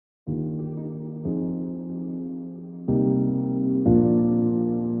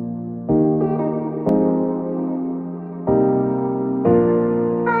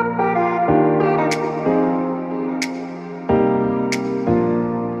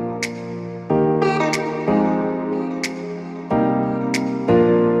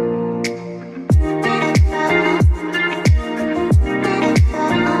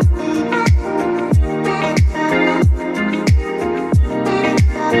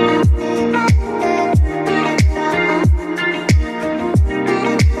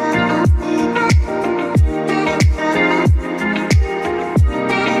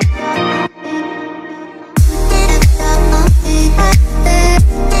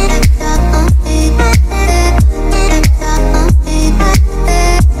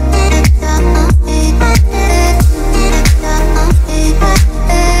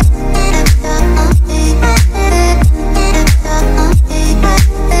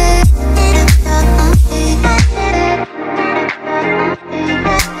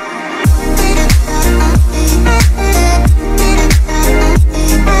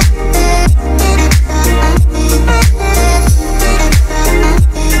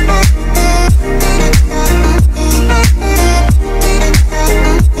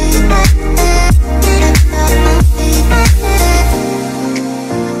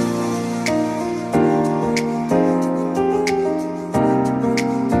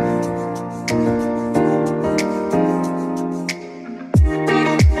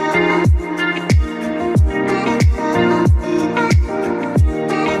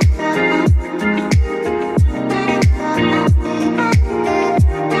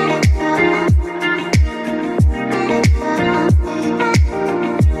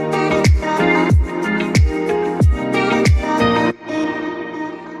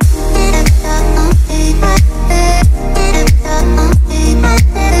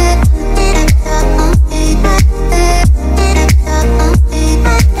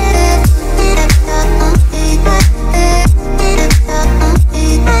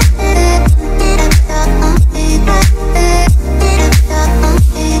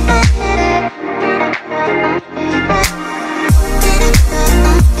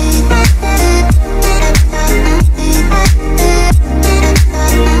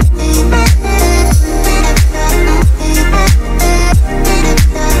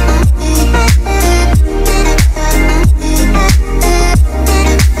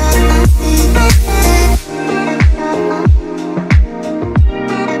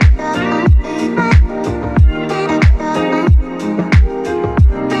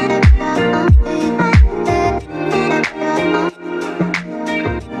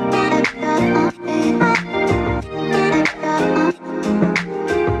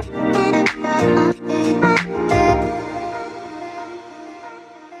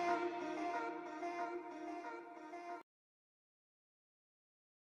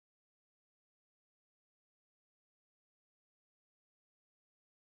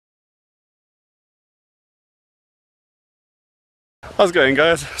How's it going,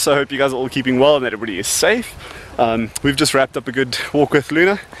 guys? So I hope you guys are all keeping well and that everybody is safe. We've just wrapped up a good walk with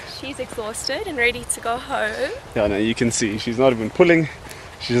Luna. She's exhausted and ready to go home. Yeah, no, you can see she's not even pulling.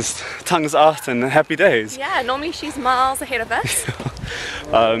 She's just tongues out and happy days. Yeah, normally she's miles ahead of us.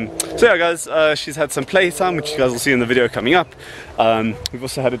 So yeah, guys, she's had some playtime, which you guys will see in the video coming up. We've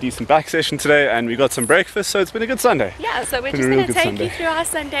also had a decent back session today, and we got some breakfast, so it's been a good Sunday. Yeah, so we're just going to take you through our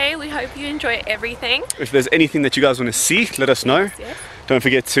Sunday. We hope you enjoy everything. If there's anything that you guys want to see, let us know. Yes. Don't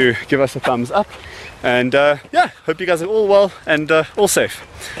forget to give us a thumbs up. And yeah, hope you guys are all well and all safe.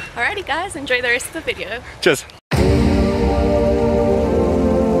 Alrighty guys, enjoy the rest of the video. Cheers.